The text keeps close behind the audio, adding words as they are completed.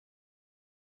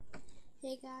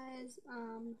Hey guys,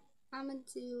 I'm gonna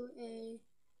do a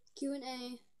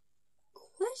Q&A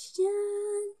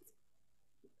question.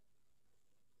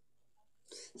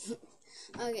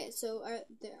 Okay, so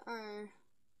there are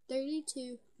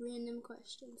 32 random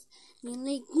questions. And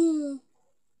they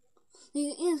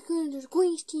answer the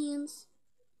questions.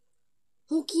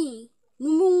 Okay,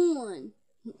 number 1.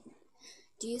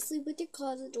 Do you sleep with your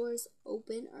closet doors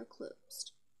open or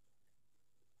closed?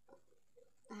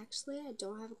 Actually, I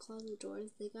don't have closet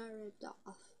doors. They got ripped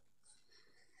off.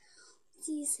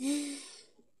 Jeez.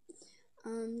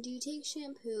 Do you take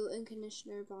shampoo and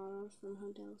conditioner bottles from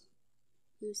hotels?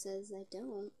 Who says I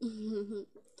don't?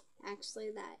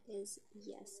 Actually, that is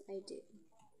yes, I do.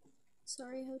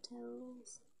 Sorry,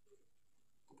 hotels.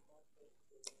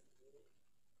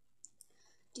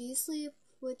 Do you sleep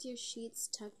with your sheets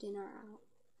tucked in or out?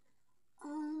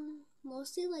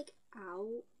 Mostly like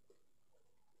out.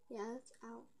 Yeah, it's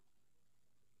out.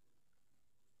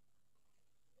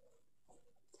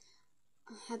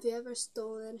 Have you ever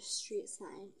stolen a street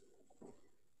sign?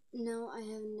 No, I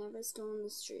have never stolen a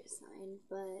street sign,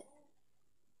 but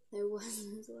there was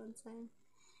this one time.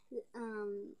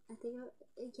 I think,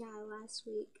 last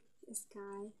week, this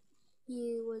guy,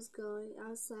 he was going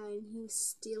outside and he was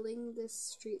stealing this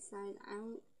street sign. I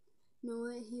don't know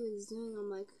what he was doing. I'm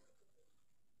like,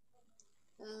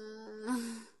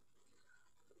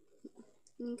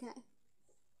 okay.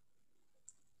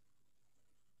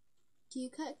 Do you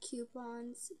cut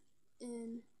coupons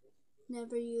and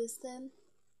never use them?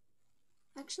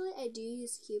 Actually, I do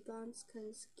use coupons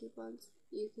because coupons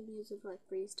you can use it for like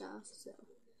free stuff, so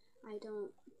I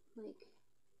don't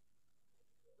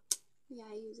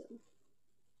I use them.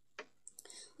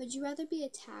 Would you rather be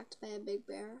attacked by a big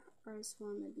bear or a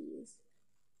swarm of bees?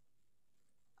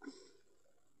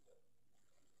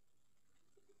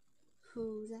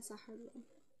 Ooh, that's a hard one.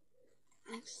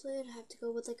 Actually, I'd have to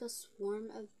go with like a swarm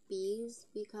of bees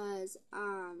because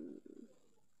I'm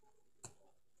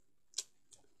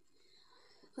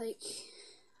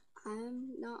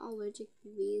not allergic to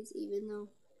bees, even though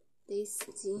they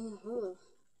sting. Oh,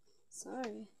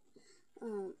 sorry.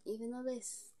 Even though they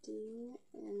sting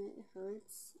and it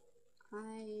hurts,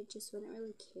 I just wouldn't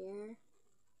really care.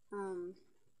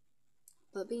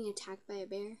 But being attacked by a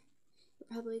bear, you're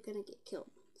probably gonna get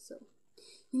killed. So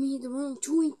you made the wrong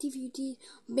choice if you did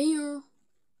bear.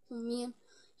 Oh man,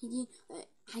 he did.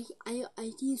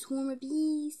 I did swarm of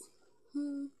bees.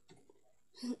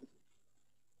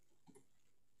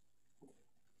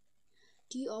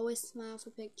 Do you always smile for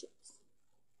pictures?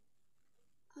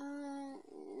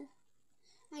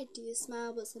 I do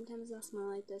smile, but sometimes I'll smile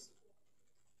like this.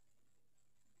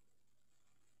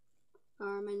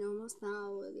 Or my normal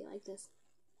smile would be like this.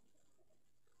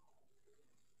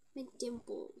 My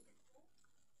dimples.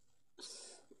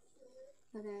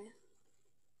 Okay.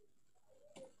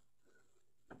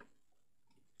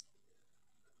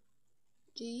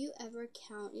 Do you ever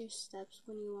count your steps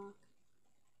when you walk?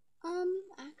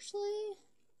 Actually,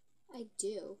 I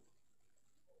do.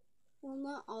 Well,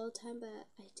 not all the time, but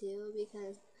I do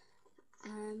because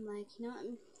I'm like,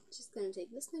 I'm just gonna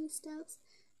take this many steps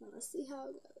and let's see how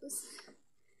it goes.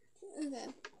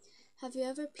 Okay. Have you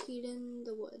ever peed in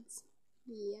the woods?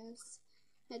 Yes.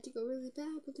 I had to go really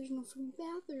bad, but there's no freaking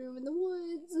bathroom in the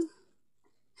woods.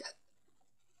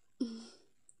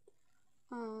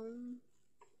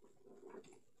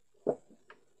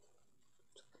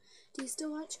 Do you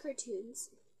still watch cartoons?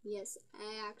 Yes,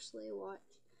 I actually watch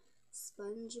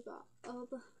SpongeBob,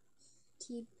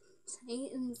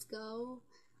 Titans Go,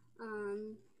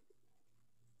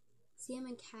 Sam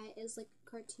and Cat is like a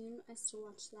cartoon. I still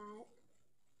watch that.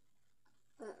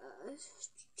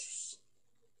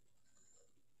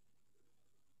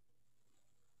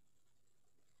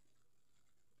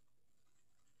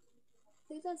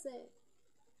 I think that's it.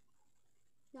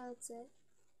 Yeah, that's it.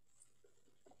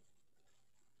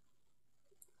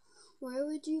 Where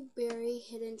would you bury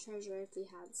hidden treasure if you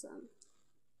had some?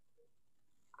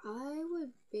 I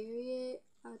would bury it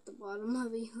at the bottom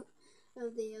of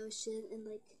the ocean in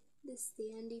like the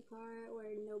sandy part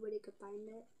where nobody could find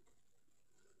it.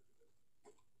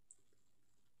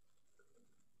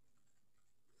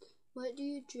 What do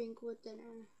you drink with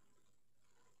dinner?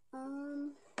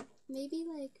 Maybe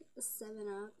like a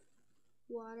 7-Up,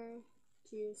 water,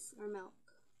 juice, or milk.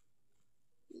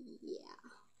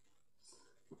 Yeah.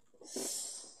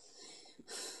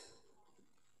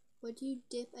 What do you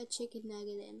dip a chicken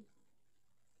nugget in?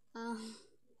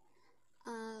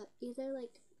 Either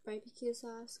like barbecue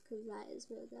sauce, cause that is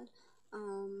really good.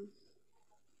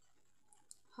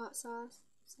 Hot sauce.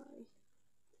 Sorry.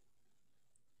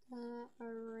 Or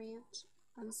ranch.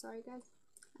 I'm sorry, guys.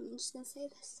 I'm just gonna say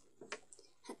this.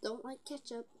 I don't like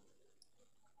ketchup.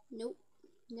 Nope.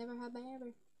 Never have I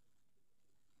ever.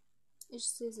 It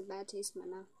just leaves a bad taste in my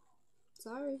mouth.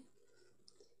 Sorry.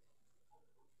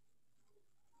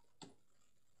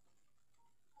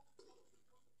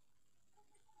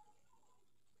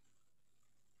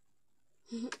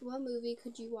 What movie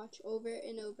could you watch over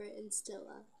and over and still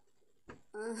love?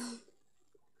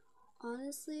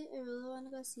 Honestly, I really want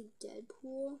to go see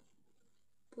Deadpool,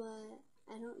 but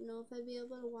I don't know if I'd be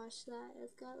able to watch that.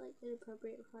 It's got like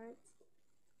inappropriate parts.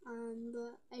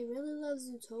 But I really love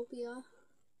Zootopia.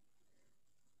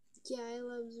 Yeah, I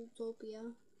love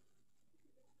Zootopia.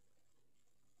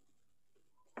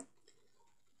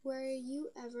 Were you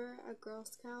ever a Girl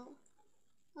Scout?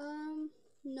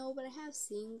 No, but I have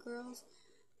seen girls,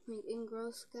 like, in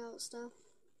Girl Scout stuff.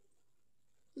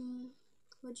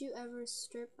 Would you ever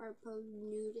strip or pose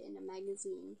nude in a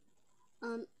magazine?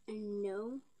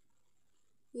 No.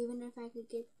 Even if I could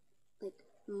get, like,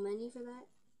 money for that,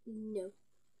 no.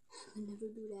 I would never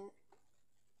do that.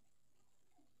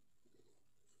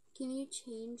 Can you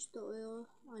change the oil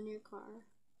on your car?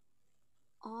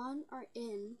 On or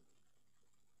in?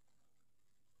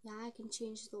 Yeah, I can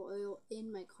change the oil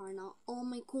in my car, not on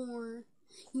my car.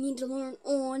 You need to learn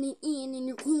on and in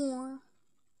your car.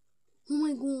 Oh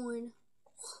my god.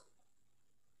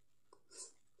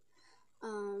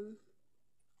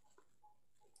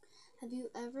 Have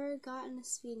you ever gotten a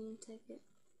speeding ticket?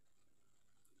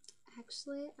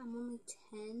 Actually, I'm only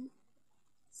 10,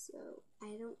 so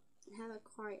I don't have a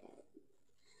car yet.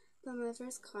 But my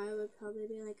first car would probably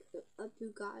be like a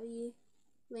Bugatti,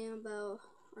 Lambo,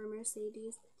 or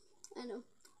Mercedes. I know,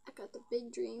 I got the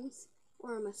big dreams.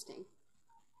 Or a Mustang.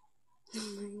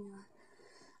 Oh my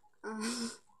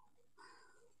god.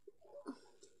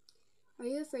 Are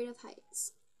you afraid of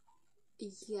heights?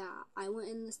 Yeah, I went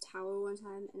in this tower one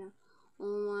time and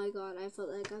oh my god, I felt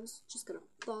like I was just gonna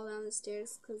fall down the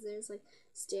stairs because there's like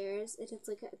stairs and it's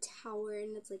like a tower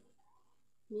and it's like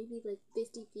maybe like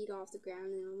 50 feet off the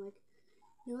ground and I'm like,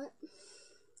 you know what?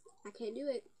 I can't do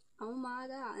it. Oh my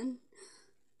god.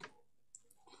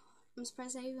 I'm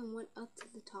surprised I even went up to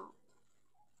the top.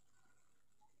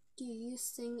 Do you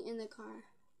sing in the car?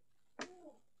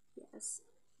 Yes.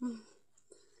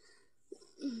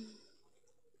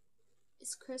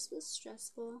 Is Christmas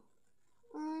stressful?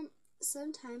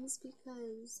 Sometimes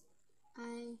because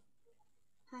I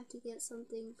have to get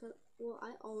something for, well,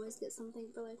 I always get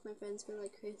something for like my friends for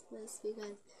like Christmas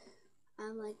because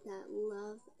I'm like that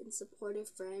love and supportive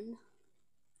friend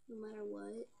no matter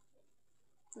what.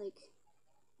 Like,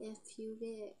 if you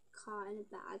get caught in a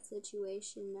bad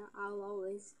situation, I'll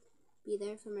always be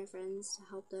there for my friends to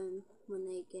help them when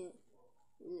they get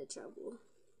into trouble.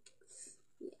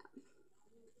 Yeah.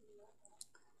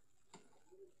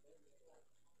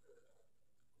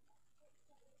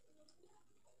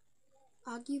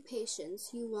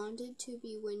 Occupations you wanted to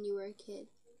be when you were a kid.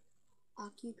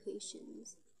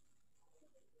 Occupations.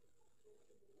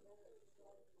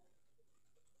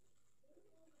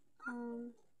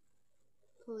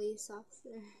 Police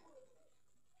officer.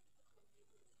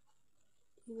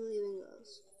 You believe in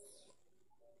ghosts?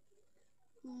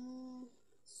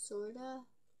 Sorta.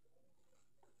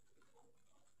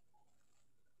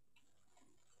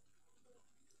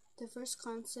 The first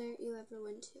concert you ever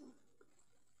went to?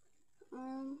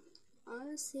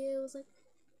 Honestly, it was like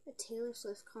a Taylor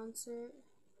Swift concert.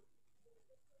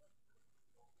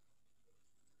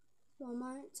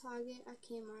 Walmart, Target, or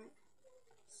Kmart.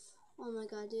 Oh my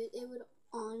god, dude, it would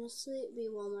honestly be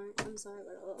Walmart. I'm sorry,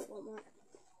 but I love Walmart.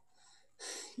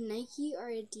 Nike or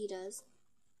Adidas?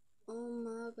 Oh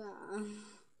my god.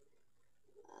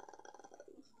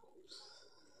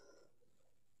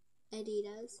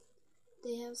 Adidas.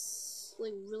 They have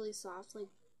like really soft like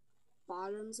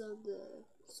bottoms of the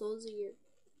soles of your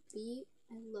feet.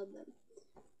 I love them.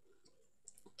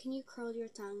 Can you curl your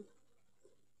tongue?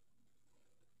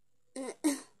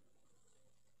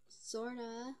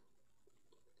 Sorta.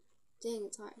 Dang,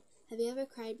 it's hard. Have you ever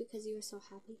cried because you were so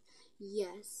happy?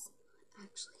 Yes,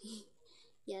 actually.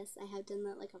 Yes, I have done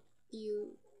that like a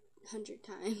few hundred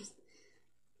times.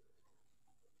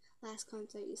 Last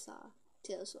concert you saw?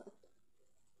 Taylor Swift.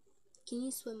 Can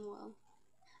you swim well?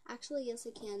 Actually, yes,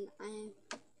 I can.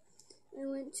 I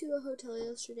went to a hotel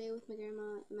yesterday with my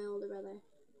grandma and my older brother.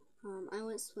 I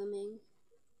went swimming.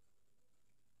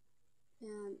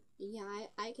 And yeah,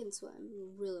 I can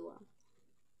swim really well.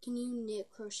 Can you knit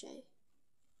crochet?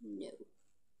 No.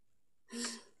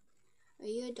 Are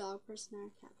you a dog person or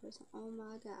a cat person? Oh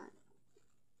my god.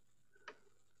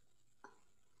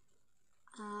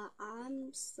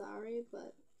 I'm sorry,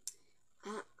 but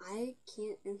I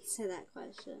can't answer that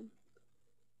question.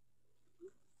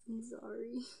 I'm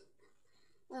sorry.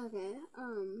 Okay,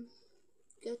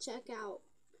 go check out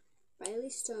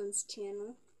Brylee Stone's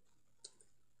channel.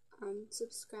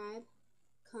 Subscribe,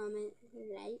 comment,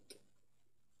 like.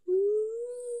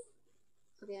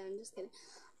 Okay, I'm just kidding.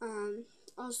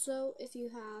 Also, if you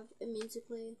have a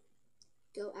Musically,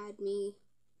 go add me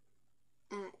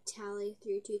at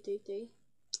Tally3233.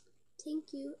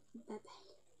 Thank you. Bye bye.